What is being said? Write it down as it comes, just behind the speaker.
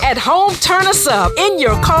At home, turn us up. In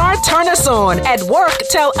your car, turn us on. At work,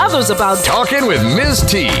 tell others about Talking with Ms.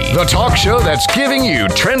 T, the talk show that's giving you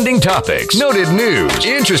trending topics, noted news,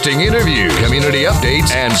 interesting interviews, community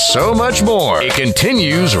updates, and so much more. It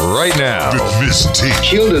continues right now. With Ms. T.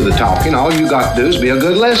 She'll do the talking. All you got to do is be a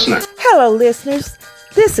good listener. Hello, listeners.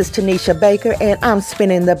 This is Tanisha Baker, and I'm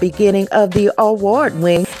spinning the beginning of the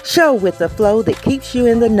award-winning show with the flow that keeps you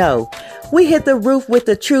in the know. We hit the roof with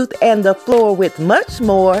the truth and the floor with much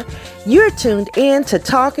more. You're tuned in to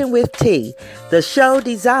Talking with T, the show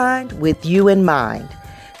designed with you in mind.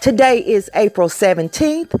 Today is April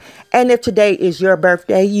 17th, and if today is your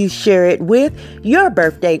birthday, you share it with your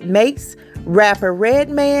birthday mates, rapper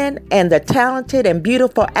Redman, and the talented and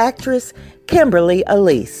beautiful actress Kimberly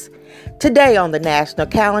Elise. Today on the national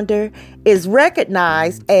calendar is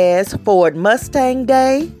recognized as Ford Mustang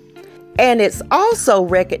Day, and it's also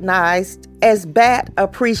recognized as Bat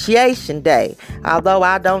Appreciation Day, although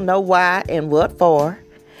I don't know why and what for.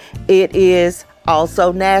 It is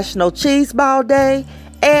also National Cheese Ball Day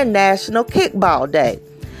and National Kickball Day.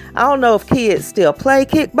 I don't know if kids still play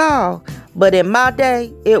kickball, but in my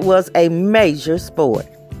day, it was a major sport.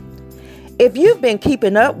 If you've been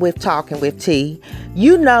keeping up with Talking with T,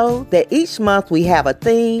 you know that each month we have a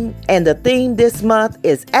theme, and the theme this month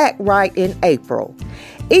is Act Right in April.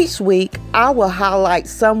 Each week, I will highlight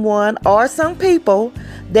someone or some people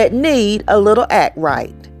that need a little act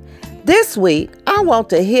right. This week, I want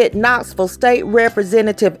to hit Knoxville State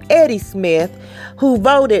Representative Eddie Smith, who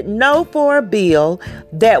voted no for a bill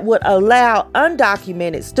that would allow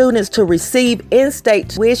undocumented students to receive in-state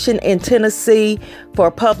tuition in Tennessee for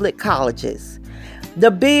public colleges.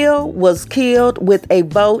 The bill was killed with a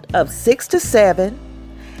vote of 6-7.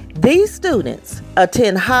 These students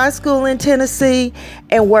attend high school in Tennessee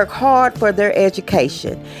and work hard for their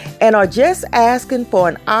education and are just asking for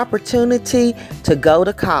an opportunity to go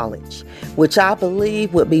to college, which I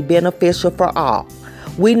believe would be beneficial for all.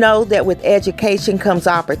 We know that with education comes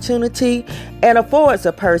opportunity and affords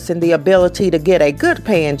a person the ability to get a good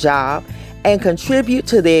paying job and contribute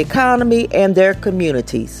to the economy and their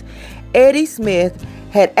communities. Eddie Smith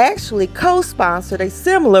had actually co-sponsored a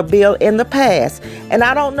similar bill in the past, and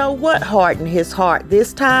I don't know what hardened his heart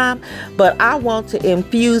this time, but I want to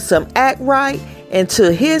infuse some act right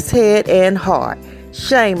into his head and heart.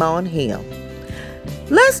 Shame on him.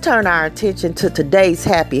 Let's turn our attention to today's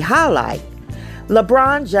happy highlight.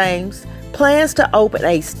 LeBron James plans to open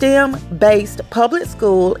a STEM-based public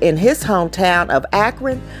school in his hometown of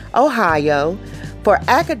Akron, Ohio, for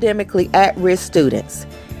academically at-risk students.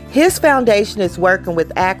 His foundation is working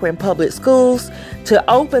with Akron Public Schools to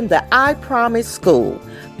open the I Promise School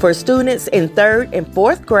for students in 3rd and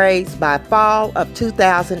 4th grades by fall of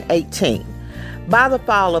 2018. By the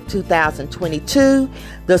fall of 2022,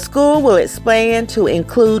 the school will expand to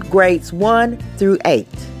include grades 1 through 8.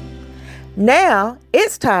 Now,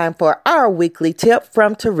 it's time for our weekly tip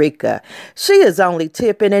from Tarika. She is only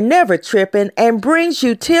tipping and never tripping and brings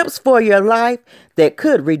you tips for your life that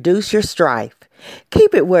could reduce your strife.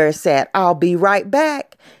 Keep it where it's at. I'll be right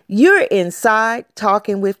back. You're inside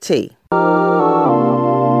Talking with T.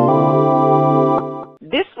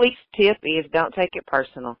 This week's tip is don't take it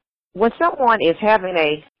personal. When someone is having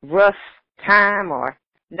a rough time or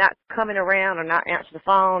not coming around or not answering the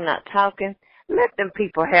phone, not talking, let them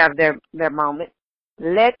people have their moment.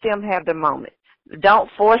 Let them have their moment. Don't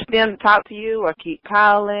force them to talk to you or keep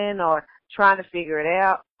calling or trying to figure it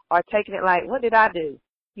out or taking it like, what did I do?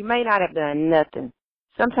 You may not have done nothing.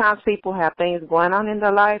 Sometimes people have things going on in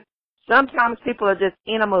their life. Sometimes people are just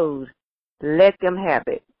in a mood. Let them have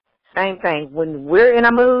it. Same thing. When we're in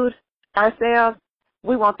a mood ourselves,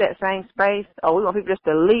 we want that same space, or we want people just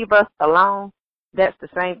to leave us alone. That's the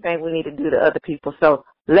same thing we need to do to other people. So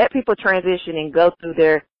let people transition and go through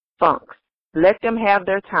their funks. Let them have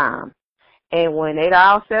their time. And when it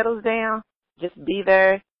all settles down, just be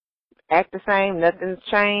there, act the same, nothing's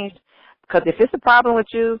changed. Because if it's a problem with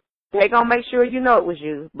you, they're going to make sure you know it was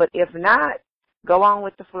you. But if not, go on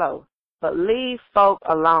with the flow. But leave folk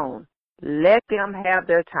alone. Let them have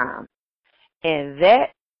their time. And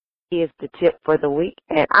that is the tip for the week.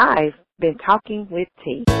 And I've been talking with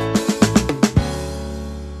T.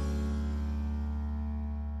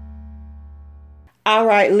 All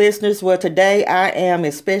right, listeners. Well, today I am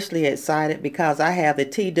especially excited because I have the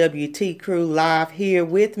TWT crew live here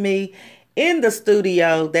with me in the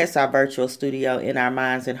studio. That's our virtual studio in our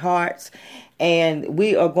minds and hearts. And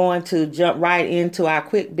we are going to jump right into our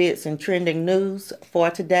quick bits and trending news for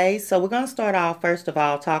today. So we're going to start off, first of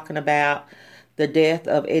all, talking about the death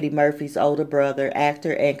of Eddie Murphy's older brother,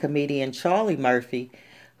 actor and comedian Charlie Murphy,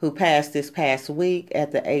 who passed this past week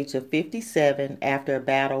at the age of 57 after a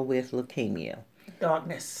battle with leukemia.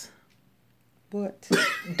 Darkness. What?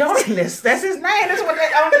 Darkness. That's his name. That's what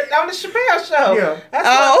they on the Chappelle show. Yeah.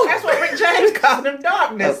 That's what Rick James called him.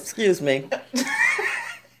 Darkness. Oh, excuse me.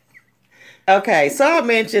 Okay, so I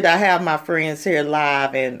mentioned I have my friends here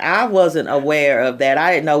live, and I wasn't aware of that.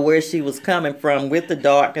 I didn't know where she was coming from with the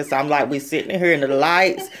darkness. I'm like, we sitting here in the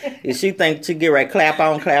lights. If she thinks she get ready to clap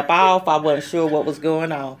on, clap off, I wasn't sure what was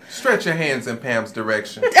going on. Stretch your hands in Pam's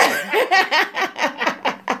direction.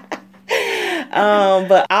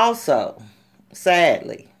 But also,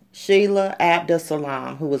 sadly, Sheila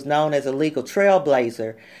Abdus-Salam, who was known as a legal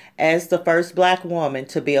trailblazer, as the first black woman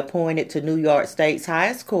to be appointed to New York State's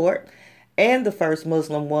highest court, and the first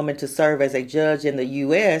Muslim woman to serve as a judge in the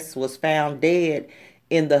U.S., was found dead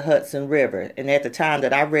in the Hudson River. And at the time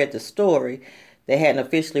that I read the story, they hadn't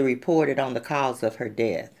officially reported on the cause of her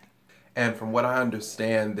death. And from what I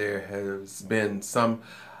understand, there has been some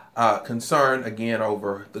concern again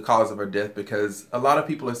over the cause of her death, because a lot of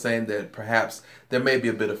people are saying that perhaps there may be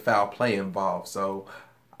a bit of foul play involved. So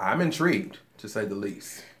I'm intrigued, to say the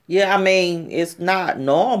least. Yeah, I mean, it's not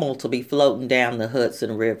normal to be floating down the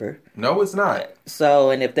Hudson River. No, it's not. So,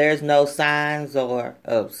 and if there's no signs or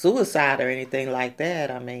of suicide or anything like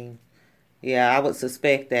that, I mean, yeah, I would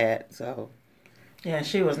suspect that. So, Yeah,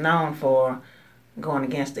 she was known for going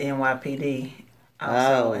against the NYPD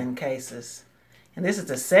also in cases. And this is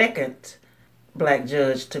the second black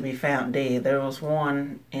judge to be found dead. There was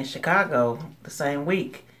one in Chicago the same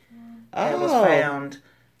week that was found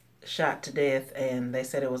shot to death, and they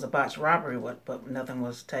said it was a botched robbery, but nothing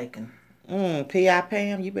was taken. P.I.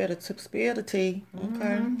 Pam, you better spill the tea.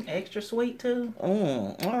 Okay. Extra sweet, too.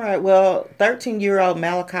 All right. Well, 13-year-old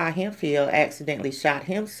Malachi Hempfield accidentally shot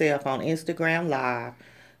himself on Instagram Live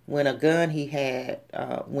when a gun he had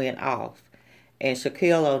went off. And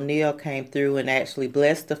Shaquille O'Neal came through and actually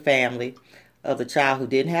blessed the family of the child who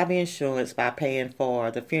didn't have insurance by paying for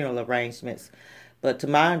the funeral arrangements. But to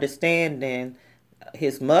my understanding,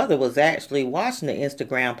 his mother was actually watching the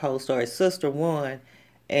Instagram post, or his sister won,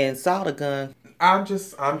 and saw the gun. I'm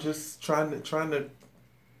just trying to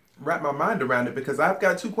wrap my mind around it, because I've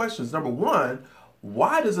got two questions. Number one,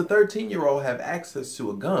 why does a 13-year-old have access to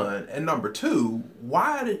a gun? And number two,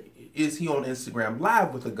 why is he on Instagram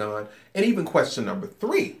Live with a gun? And even question number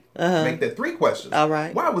three, make that three questions. All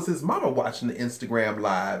right. Why was his mama watching the Instagram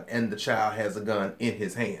Live and the child has a gun in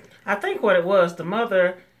his hand? I think what it was, the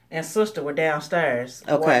mother and sister were downstairs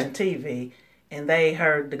watching TV, and they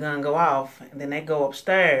heard the gun go off, and then they go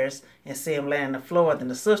upstairs and see him laying on the floor. Then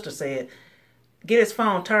the sister said, "Get his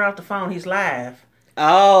phone, turn off the phone, he's live."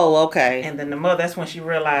 Oh, okay. And then the mother, that's when she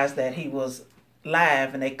realized that he was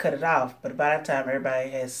live, and they cut it off. But by that time, everybody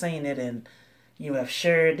has seen it, and you have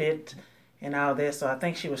shared it and all this. So I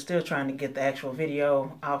think she was still trying to get the actual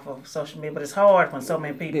video off of social media. But it's hard when so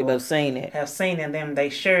many people have seen it. And then they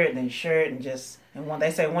share it and share it, and when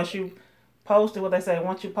they say once you post it,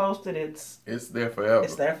 once you post it, it's there forever.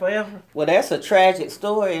 It's there forever. Well, that's a tragic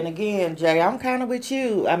story. And again, Jay, I'm kind of with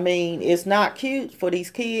you. I mean, it's not cute for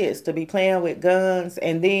these kids to be playing with guns,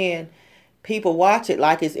 and then people watch it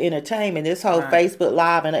like it's entertainment. This whole Facebook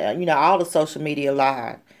Live and all the social media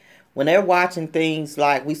live, when they're watching things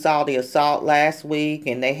like we saw the assault last week,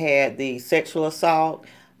 and they had the sexual assault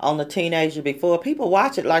on the teenager before, people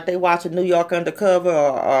watch it like they watching New York Undercover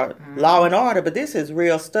or Law and Order, but this is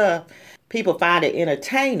real stuff. People find it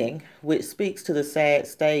entertaining, which speaks to the sad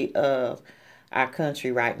state of our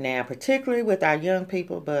country right now, particularly with our young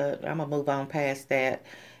people, but I'm going to move on past that.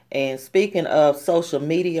 And speaking of social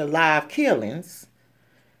media live killings,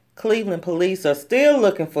 Cleveland police are still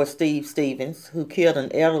looking for Steve Stevens, who killed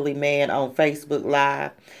an elderly man on Facebook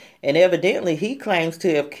Live. And evidently he claims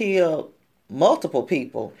to have killed multiple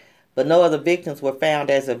people, but no other victims were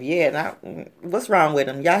found as of yet. Now, what's wrong with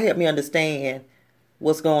him? Y'all help me understand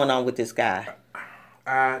what's going on with this guy.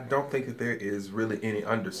 I don't think that there is really any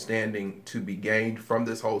understanding to be gained from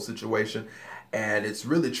this whole situation. And it's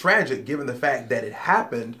really tragic given the fact that it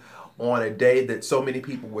happened on a day that so many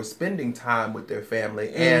people were spending time with their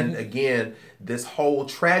family. And again, this whole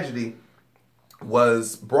tragedy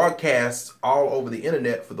was broadcast all over the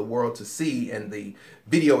internet for the world to see, and the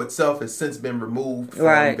video itself has since been removed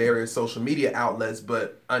from various social media outlets.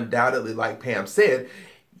 But undoubtedly, like Pam said,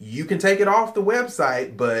 you can take it off the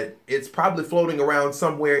website, but it's probably floating around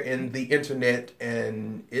somewhere in the internet,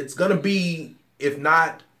 and it's going to be, if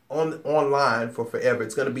not online for forever,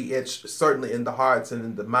 it's going to be etched certainly in the hearts and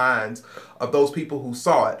in the minds of those people who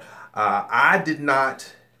saw it. I did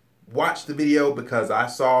not watch the video because I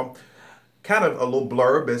saw kind of a little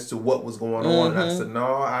blurb as to what was going on, and I said,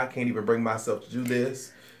 no, I can't even bring myself to do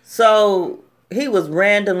this. So he was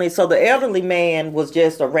randomly. So the elderly man was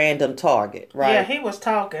just a random target, right? Yeah, he was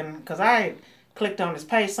talking because I clicked on his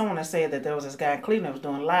page. Someone had said that there was this guy in Cleveland that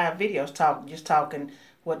was doing live videos, talking.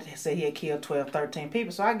 What he said he had killed 12, 13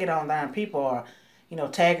 people. So I get on there and people are,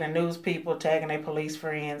 tagging the news people, tagging their police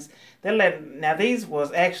friends. Now these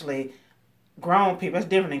was actually grown people. It's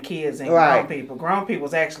different than kids and grown people. Grown people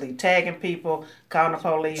was actually tagging people, calling the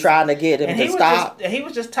police, trying to get him to stop. He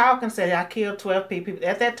was just talking, said I killed 12 people.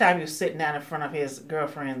 At that time, he was sitting down in front of his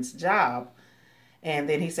girlfriend's job, and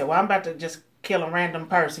then he said, "Well, I'm about to just kill a random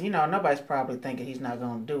person." Nobody's probably thinking he's not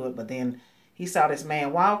going to do it, but then he saw this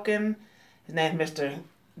man walking. His name's Mr.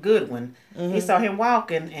 Goodwin. Mm-hmm. He saw him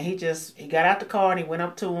walking, and he got out the car and he went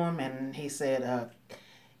up to him and he said,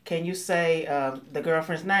 "Can you say the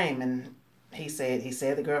girlfriend's name?" And he said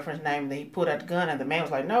the girlfriend's name. And then he put out the gun, and the man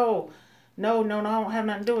was like, "No, I don't have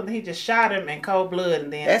nothing to do with it." He just shot him in cold blood,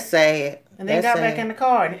 and then that's sad. And then got back in the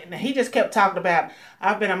car, and he just kept talking about,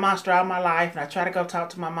 "I've been a monster all my life, and I try to go talk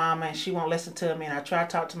to my mama, and she won't listen to me, and I try to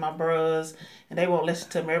talk to my bros, and they won't listen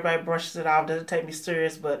to me. Everybody brushes it off, doesn't take me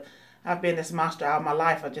serious, but I've been this monster all my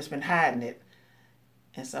life. I've just been hiding it."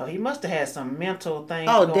 And so he must have had some mental things going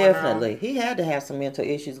on. Oh, definitely. He had to have some mental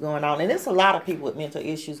issues going on, and there's a lot of people with mental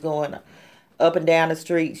issues going up and down the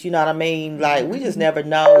streets. You know what I mean? Like, we just never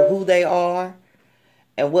know who they are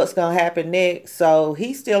and what's going to happen next. So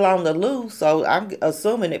he's still on the loose. So I'm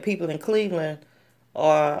assuming that people in Cleveland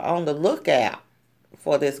are on the lookout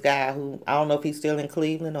for this guy who, I don't know if he's still in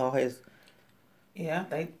Cleveland or his... Yeah,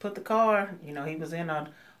 they put the car, he was in a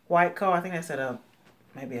white car. I think they said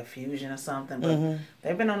maybe a Fusion or something. But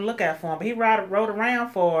they've been on the lookout for him. But he rode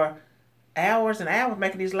around for hours and hours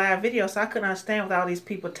making these live videos. So I couldn't understand with all these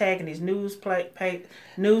people tagging these news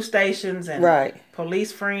stations and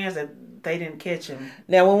police friends that they didn't catch him.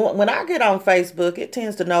 Now, when I get on Facebook, it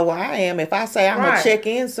tends to know where I am. If I say I'm going to check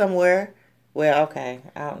in somewhere, well, okay,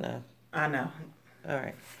 I don't know. I know. All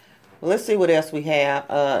right. Well, let's see what else we have.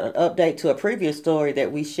 An update to a previous story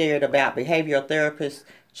that we shared about behavioral therapist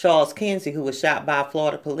Charles Kinsey, who was shot by a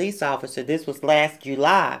Florida police officer. This was last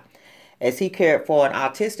July as he cared for an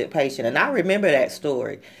autistic patient. And I remember that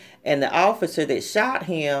story. And the officer that shot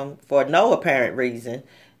him for no apparent reason,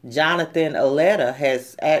 Jonathan Aletta,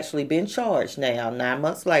 has actually been charged now, 9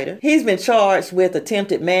 months later. He's been charged with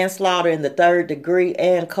attempted manslaughter in the 3rd degree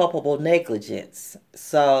and culpable negligence.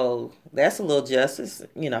 So that's a little justice,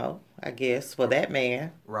 I guess, for that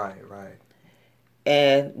man. Right.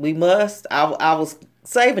 And we must, I was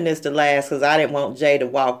saving this to last because I didn't want Jay to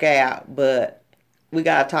walk out, but we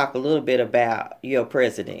got to talk a little bit about your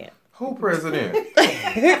president. Who president?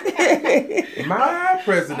 My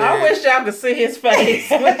president. I wish y'all could see his face.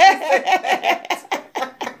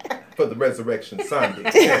 For the Resurrection Sunday.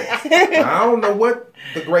 Yes. I don't know what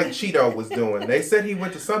the great Cheeto was doing. They said he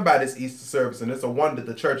went to somebody's Easter service, and it's a wonder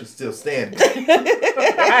the church is still standing.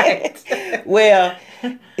 Right. Well,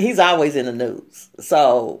 he's always in the news.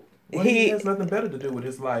 So he has nothing better to do with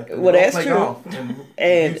his life. Well, that's play true. Golf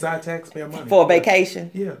and use our taxpayer money for a vacation.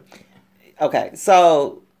 Yeah. Okay,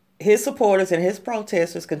 so his supporters and his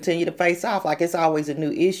protesters continue to face off like it's always a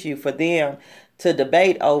new issue for them to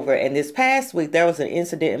debate over. And this past week, there was an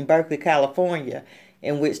incident in Berkeley, California,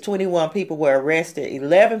 in which 21 people were arrested.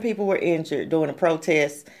 11 people were injured during the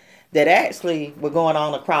protests that actually were going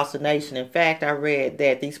on across the nation. In fact, I read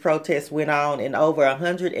that these protests went on in over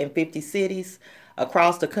 150 cities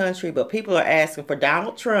across the country. But people are asking for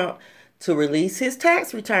Donald Trump to release his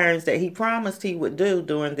tax returns that he promised he would do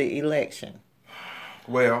during the election.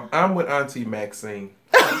 Well, I'm with Auntie Maxine.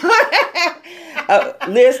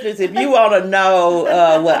 Listeners, if you want to know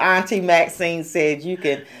what Auntie Maxine said, you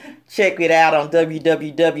can check it out on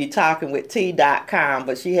www.talkingwitht.com.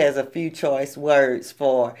 But she has a few choice words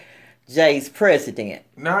for Jay's president.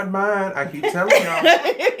 Not mine. I keep telling y'all.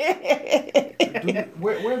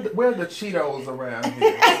 Where are the Cheetos around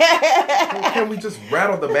here? Can we just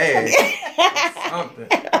rattle the bag or something?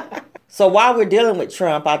 So while we're dealing with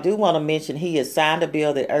Trump, I do want to mention he has signed a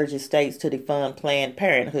bill that urges states to defund Planned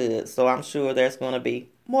Parenthood. So I'm sure there's going to be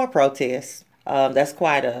more protests. That's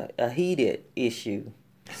quite a heated issue.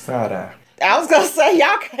 Side eye. I was going to say,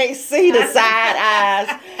 y'all can't see the side eyes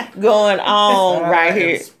going on side right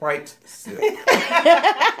here. Sprite sip.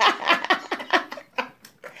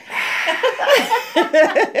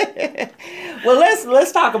 Well,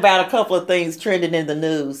 let's talk about a couple of things trending in the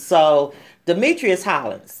news. So Demetrius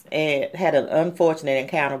Hollins had an unfortunate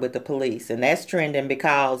encounter with the police, and that's trending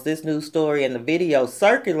because this news story and the video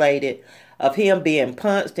circulated of him being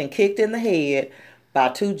punched and kicked in the head by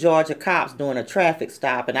 2 Georgia cops during a traffic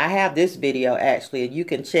stop. And I have this video actually, and you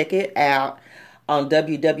can check it out on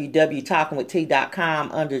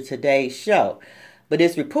www.talkingwitht.com under today's show. But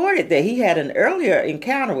it's reported that he had an earlier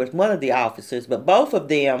encounter with one of the officers, but both of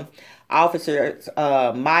them, Officers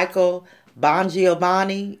Michael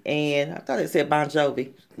Bongiovanni and I thought it said Bon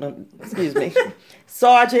Jovi. Excuse me.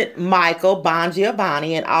 Sergeant Michael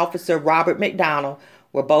Bongiovanni and Officer Robert McDonald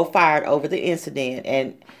were both fired over the incident.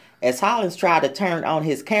 And as Hollins tried to turn on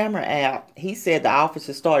his camera app, he said the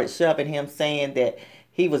officer started shoving him, saying that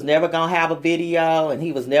he was never going to have a video and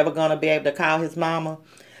he was never going to be able to call his mama.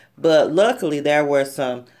 But luckily there were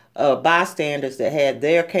some bystanders that had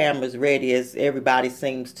their cameras ready, as everybody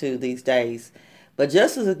seems to these days. But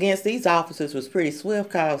justice against these officers was pretty swift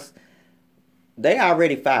because they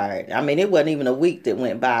already fired. I mean, it wasn't even a week that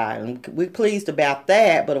went by. And we're pleased about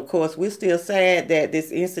that. But, of course, we're still sad that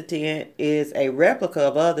this incident is a replica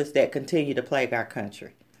of others that continue to plague our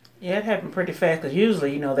country. Yeah, it happened pretty fast because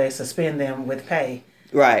usually, they suspend them with pay.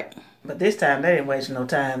 Right. But this time, they didn't waste no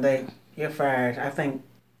time. You're fired. I think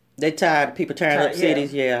they tired of people tearing up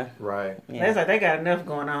cities, yeah. Right. Yeah. It's like they got enough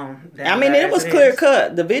going on. I mean, it was clear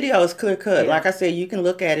cut. The video is clear cut. Yeah. Like I said, you can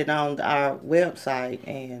look at it on our website,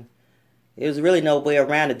 and there was really no way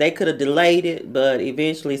around it. They could have delayed it, but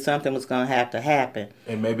eventually something was going to have to happen.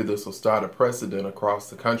 And maybe this will start a precedent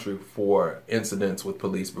across the country for incidents with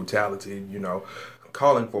police brutality,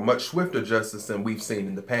 calling for much swifter justice than we've seen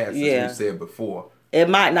in the past, as we've said before. It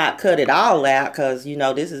might not cut it all out because,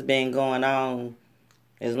 this has been going on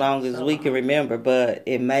as long as we can remember, but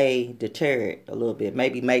it may deter it a little bit.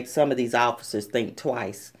 Maybe make some of these officers think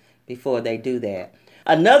twice before they do that.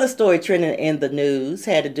 Another story trending in the news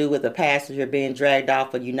had to do with a passenger being dragged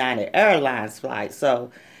off a United Airlines flight.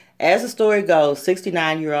 So, as the story goes,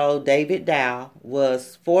 69-year-old David Dow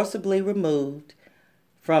was forcibly removed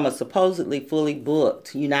from a supposedly fully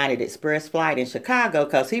booked United Express flight in Chicago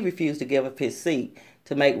because he refused to give up his seat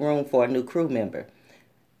to make room for a new crew member.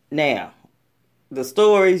 Now, the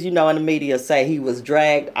stories, in the media say he was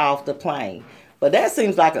dragged off the plane. But that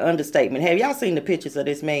seems like an understatement. Have y'all seen the pictures of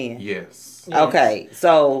this man? Yes. Okay,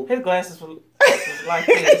 so his glasses was like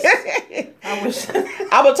this. I wish.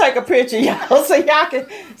 I'm going to take a picture, y'all, so y'all can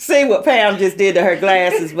see what Pam just did to her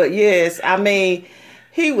glasses. But yes, I mean,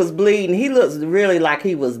 he was bleeding. He looks really like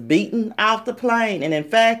he was beaten off the plane. And in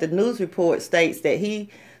fact, the news report states that he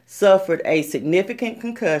suffered a significant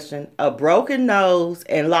concussion, a broken nose,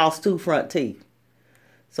 and lost 2 front teeth.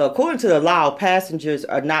 So according to the law, passengers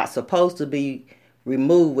are not supposed to be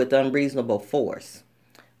removed with unreasonable force.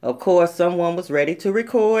 Of course, someone was ready to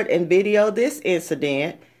record and video this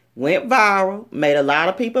incident, went viral, made a lot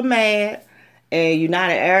of people mad, and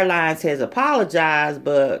United Airlines has apologized,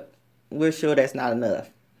 but we're sure that's not enough.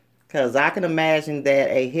 Because I can imagine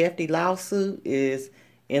that a hefty lawsuit is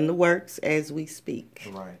in the works as we speak.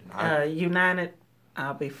 Right. United,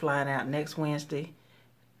 I'll be flying out next Wednesday.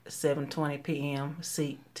 7:20 p.m.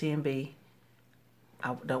 seat 10B.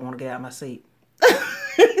 I don't want to get out of my seat.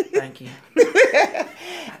 Thank you.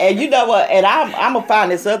 And you know what? And I'm gonna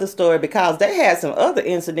find this other story because they had some other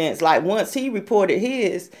incidents. Like once he reported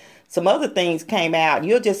his, some other things came out.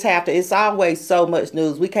 You'll just have to. It's always so much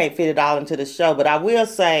news. We can't fit it all into the show. But I will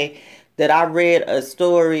say that I read a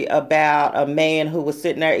story about a man who was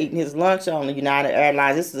sitting there eating his lunch on the United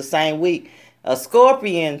Airlines. This is the same week. A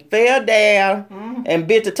scorpion fell down and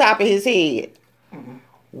bit the top of his head.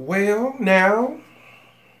 Well, now,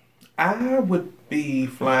 I would be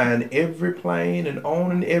flying every plane and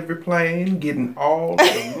owning every plane, getting all of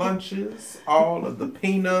the lunches, all of the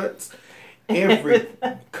peanuts, every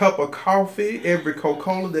cup of coffee, every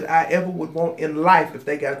Coca-Cola that I ever would want in life if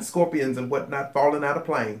they got scorpions and whatnot falling out of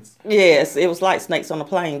planes. Yes, it was like snakes on a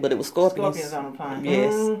plane, but it was scorpions. Scorpions on a plane.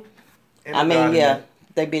 Yes. I mean, yeah.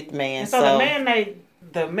 They bit the man. And so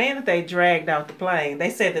the man that they dragged out the plane, they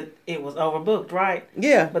said that it was overbooked, right?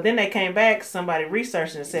 Yeah. But then they came back, somebody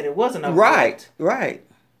researched and said it wasn't overbooked. Right.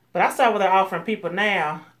 But I saw where they're offering people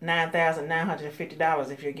now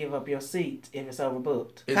 $9,950 if you give up your seat if it's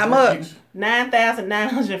overbooked. How much?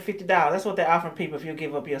 $9,950. That's what they're offering people if you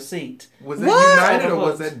give up your seat. Was that United or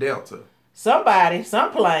was that Delta? Some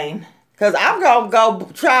plane. Because I'm going to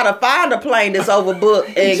go try to find a plane that's overbooked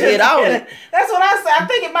and get on it. That's what I said. I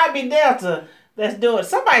think it might be Delta that's doing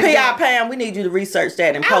it. P.I. Pam, we need you to research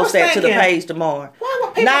that and post that to the page tomorrow.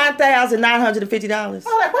 $9,950. I was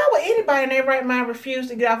like, why would anybody in their right mind refuse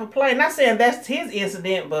to get off a plane? Not saying that's his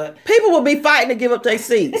incident, but... People will be fighting to give up their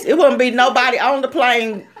seats. It wouldn't be nobody on the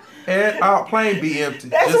plane. And our plane be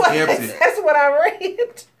empty. Empty. That's what I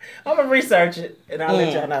read. I'm going to research it and I'll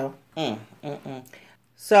let y'all know.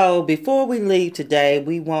 So before we leave today,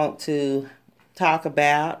 we want to talk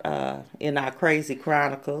about in our Crazy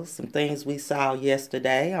Chronicles some things we saw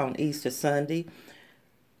yesterday on Easter Sunday.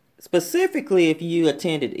 Specifically, if you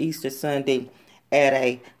attended Easter Sunday at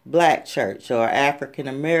a black church or African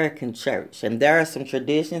American church. And there are some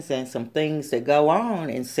traditions and some things that go on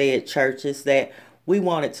in said churches that we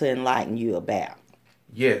wanted to enlighten you about.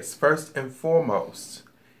 Yes, first and foremost,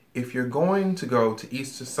 if you're going to go to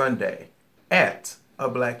Easter Sunday at a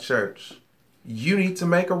black church, you need to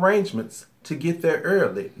make arrangements to get there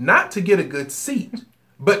early. Not to get a good seat,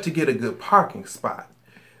 but to get a good parking spot.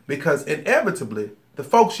 Because inevitably, the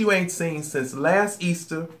folks you ain't seen since last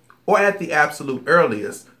Easter, or at the absolute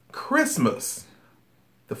earliest, Christmas,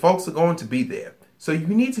 the folks are going to be there. So you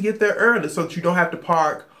need to get there early so that you don't have to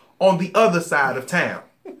park on the other side of town.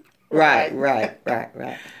 Right.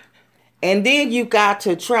 And then you got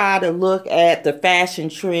to try to look at the fashion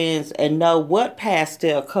trends and know what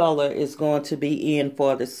pastel color is going to be in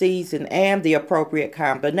for the season and the appropriate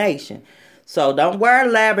combination. So don't wear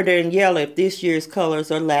lavender and yellow if this year's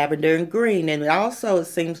colors are lavender and green. And also it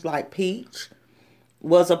seems like peach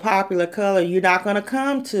was a popular color. You're not going to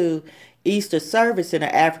come to Easter service in an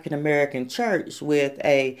African American church with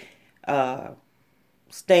a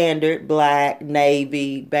standard black,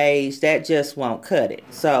 navy, beige. That just won't cut it.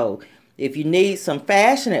 So if you need some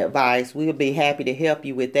fashion advice, we'll be happy to help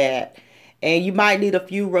you with that. And you might need a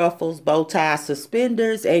few ruffles, bow ties,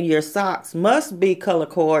 suspenders, and your socks must be color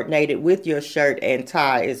coordinated with your shirt and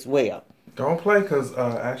tie as well. Don't play, because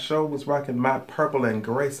I sure was rocking my purple and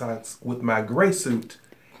gray socks with my gray suit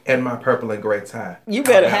and my purple and gray tie. You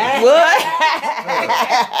better have what?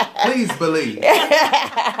 Please believe.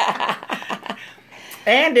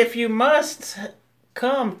 And if you must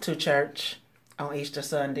come to church on Easter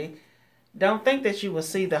Sunday, don't think that you will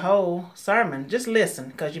see the whole sermon. Just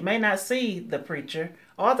listen, because you may not see the preacher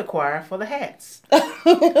or the choir for the hats.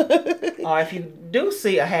 Or if you do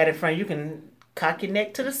see a hat in front, you can cock your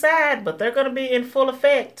neck to the side, but they're going to be in full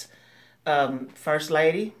effect. First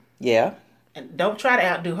Lady. Yeah. And don't try to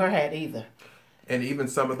outdo her hat either. And even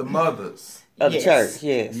some of the mothers. Of the church,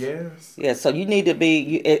 yes. Yes. Yeah, so you need to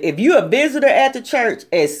be, if you're a visitor at the church,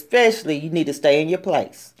 especially, you need to stay in your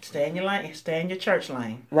place. Stay in your lane, stay in your church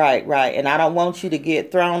lane. Right. And I don't want you to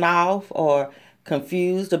get thrown off or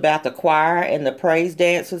confused about the choir and the praise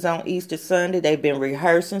dancers on Easter Sunday. They've been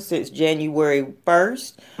rehearsing since January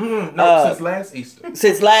 1st. Since last Easter.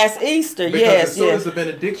 Since last Easter, because yes. as soon as the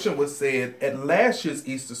benediction was said at last year's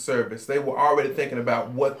Easter service, they were already thinking about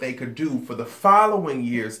what they could do for the following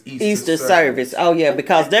year's Easter service. Oh, yeah,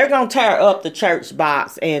 because they're going to tear up the church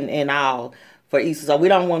box and all for Easter. So we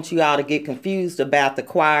don't want you all to get confused about the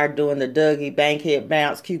choir doing the Dougie, Bankhead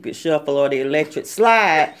Bounce, Cupid Shuffle, or the Electric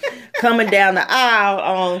Slide coming down the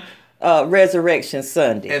aisle on Resurrection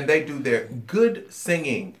Sunday. And they do their good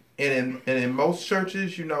singing. And in most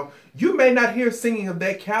churches, you may not hear singing of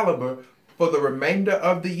that caliber for the remainder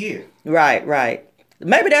of the year. Right.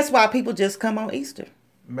 Maybe that's why people just come on Easter.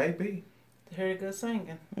 Maybe. To hear good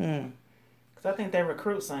singing. Because I think they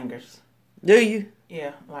recruit singers. Do you?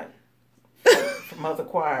 Yeah, like from other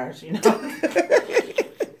choirs,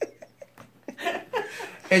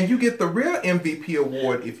 And you get the real MVP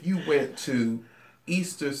award if you went to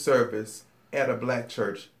Easter service at a black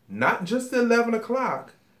church. Not just the 11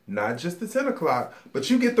 o'clock, not just the 10 o'clock, but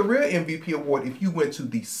you get the real MVP award if you went to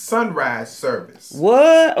the sunrise service.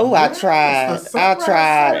 What? Oh, Yes, I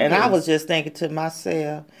tried. And I service. was just thinking to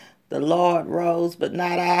myself, the Lord rose, but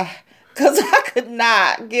not I. Because I could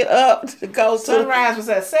not get up to go to... Sunrise was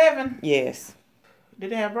at 7. Yes.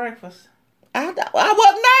 Did they have breakfast? I wasn't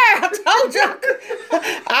there. I told you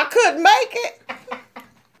I couldn't make it.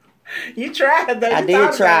 You tried, though. I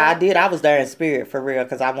did try. I was there in spirit for real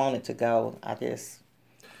because I wanted to go.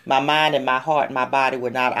 My mind and my heart and my body were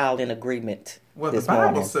not all in agreement. Well, this the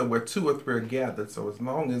Bible morning. said where 2 or 3 are gathered, so as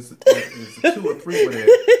long as 2 or 3 were there,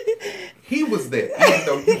 he was there, even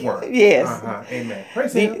though you weren't. Yes. Amen.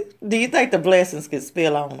 Praise him. Do you think the blessings could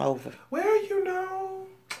spill on over? Well,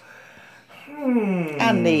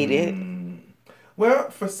 I need it.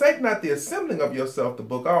 Well, forsake not the assembling of yourself, the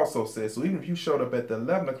book also says. So even if you showed up at the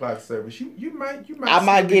 11 o'clock service, you might. I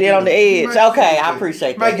might get it on the edge. Okay, I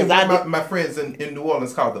appreciate that. Might get one of my friends in New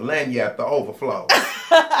Orleans called the Lanyard, the overflow.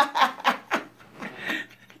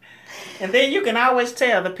 And then you can always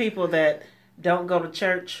tell the people that don't go to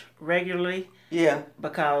church regularly. Yeah.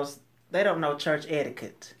 Because they don't know church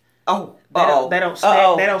etiquette. Oh. They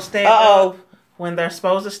don't stand up when they're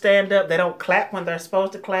supposed to stand up. They don't clap when they're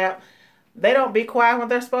supposed to clap. They don't be quiet when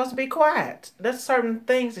they're supposed to be quiet. There's certain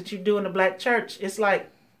things that you do in the black church. It's like,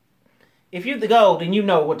 if you go, then you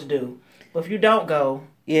know what to do. But if you don't go...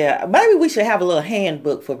 Yeah, maybe we should have a little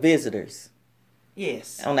handbook for visitors.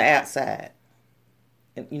 Yes. On the outside.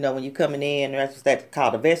 You know, when you're coming in, that's what's that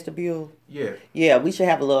called a vestibule. Yeah. Yeah, we should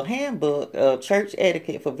have a little handbook of church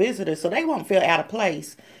etiquette for visitors so they won't feel out of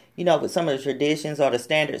place, you know, with some of the traditions or the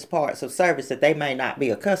standards parts of service that they may not be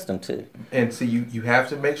accustomed to. And so you have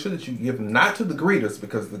to make sure that you give them not to the greeters,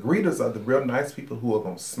 because the greeters are the real nice people who are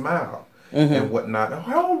going to smile and whatnot.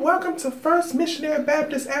 Oh, welcome to First Missionary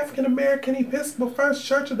Baptist African American Episcopal First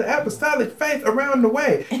Church of the Apostolic Faith around the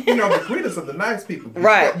way. You know, the greeters are the nice people.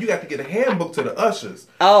 Right. You got to get a handbook to the ushers.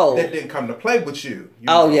 Oh. That didn't come to play with you.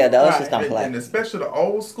 Yeah, the ushers don't play. And especially the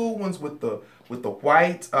old school ones with the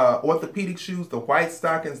white orthopedic shoes, the white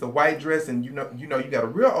stockings, the white dress, and you got a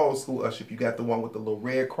real old school usher if you got the one with the little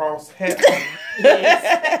red cross hat.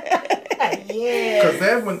 Yeah.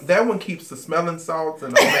 Because that one keeps the smelling salts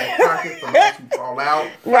and all that pocket for those who fall out.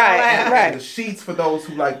 Right. And the sheets for those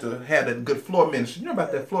who like to have a good floor ministry. You know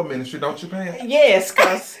about that floor ministry, don't you, Pam? Yes,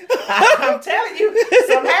 because I'm telling you,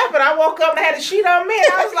 something happened. I woke up and I had a sheet on me,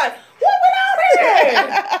 and I was like, what went on there?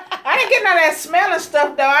 I didn't get none of that smelling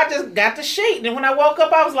stuff, though. I just got the sheet. And when I woke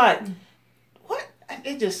up, I was like, what?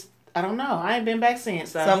 It just, I don't know. I ain't been back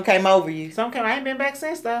since, though. Something came over you. I ain't been back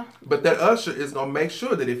since, though. But that usher is going to make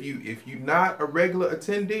sure that if you're not a regular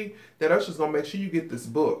attendee, that usher's going to make sure you get this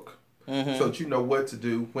book. So that you know what to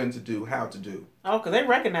do, when to do, how to do. Oh, because they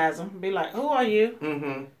recognize them. Be like, who are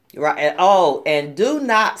you? Right. And do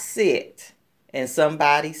not sit in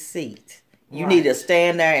somebody's seat. You need to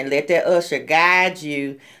stand there and let that usher guide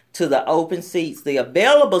you to the open seats, the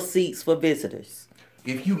available seats for visitors.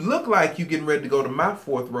 If you look like you getting ready to go to my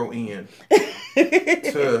fourth row in,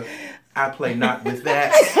 I play not with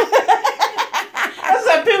that. That's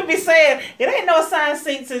what people be saying. It ain't no assigned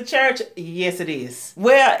seats in church. Yes, it is.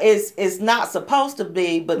 Well, it's not supposed to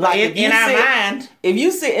be, but like in our mind, if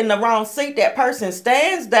you sit in the wrong seat, that person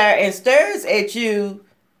stands there and stares at you.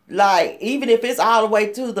 Like, even if it's all the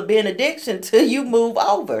way to the benediction till you move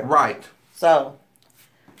over. Right. So,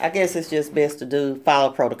 I guess it's just best to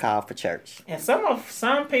follow protocol for church. And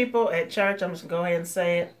some people at church, I'm just going to go ahead and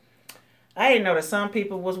say it, I didn't know that some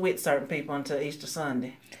people was with certain people until Easter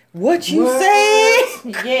Sunday. What you said?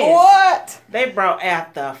 Yes. What? They brought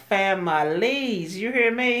out the families. You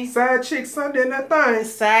hear me? Side chick Sunday and that thing.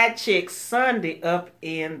 Side chick Sunday up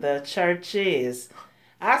in the churches.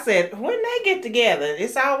 I said, when they get together,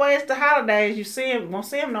 it's always the holidays. You see them, won't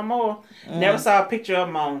see them no more. Never saw a picture of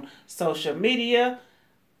them on social media.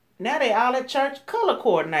 Now they all at church color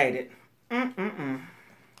coordinated. I'm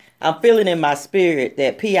feeling in my spirit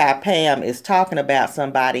that P.I. Pam is talking about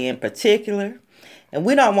somebody in particular. And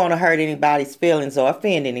we don't want to hurt anybody's feelings or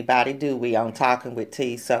offend anybody, do we, on Talking with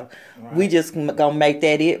T? So we just going to make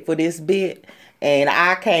that it for this bit. And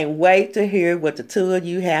I can't wait to hear what the two of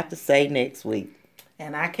you have to say next week.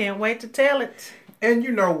 And I can't wait to tell it. And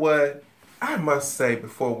you know what? I must say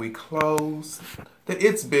before we close that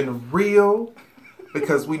it's been real,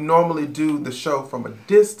 because we normally do the show from a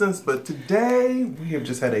distance, but today we have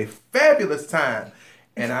just had a fabulous time.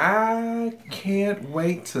 And I can't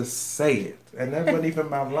wait to say it. And that wasn't even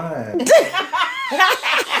my line. Because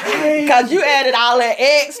you added all that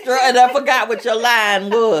extra and I forgot what your line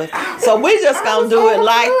was. So we just going to do it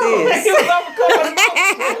like this.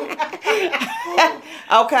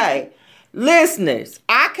 Okay. Listeners,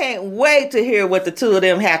 I can't wait to hear what the two of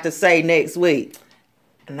them have to say next week.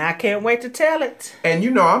 And I can't wait to tell it. And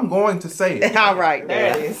you know I'm going to say it. All right.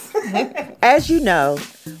 There it is. As you know,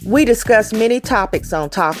 we discuss many topics on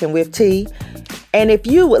Talking with T. And if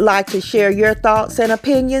you would like to share your thoughts and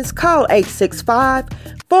opinions, call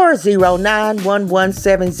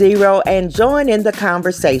 865-409-1170 and join in the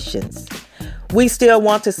conversations. We still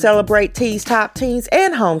want to celebrate T's Top Teens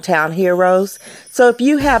and Hometown Heroes. So if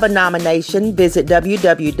you have a nomination, visit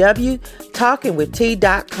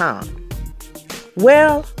www.talkingwitht.com.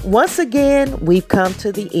 Well, once again, we've come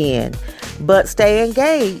to the end. But stay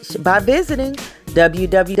engaged by visiting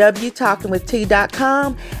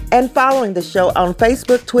www.talkingwitht.com and following the show on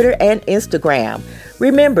Facebook, Twitter, and Instagram.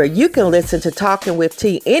 Remember, you can listen to Talking with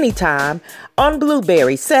T anytime on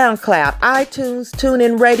Blueberry, SoundCloud, iTunes,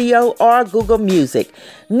 TuneIn Radio, or Google Music.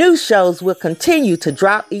 New shows will continue to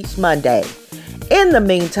drop each Monday. In the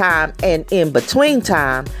meantime and in between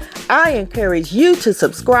time, I encourage you to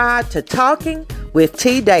subscribe to Talking with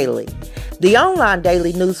T Daily, the online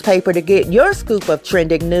daily newspaper to get your scoop of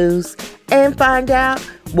trending news and find out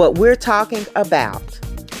what we're talking about.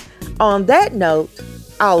 On that note,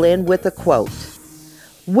 I'll end with a quote.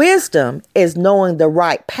 Wisdom is knowing the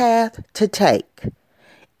right path to take.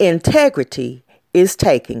 Integrity is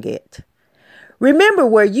taking it. Remember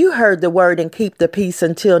where you heard the word and keep the peace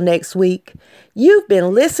until next week. You've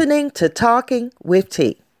been listening to Talking with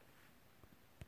T.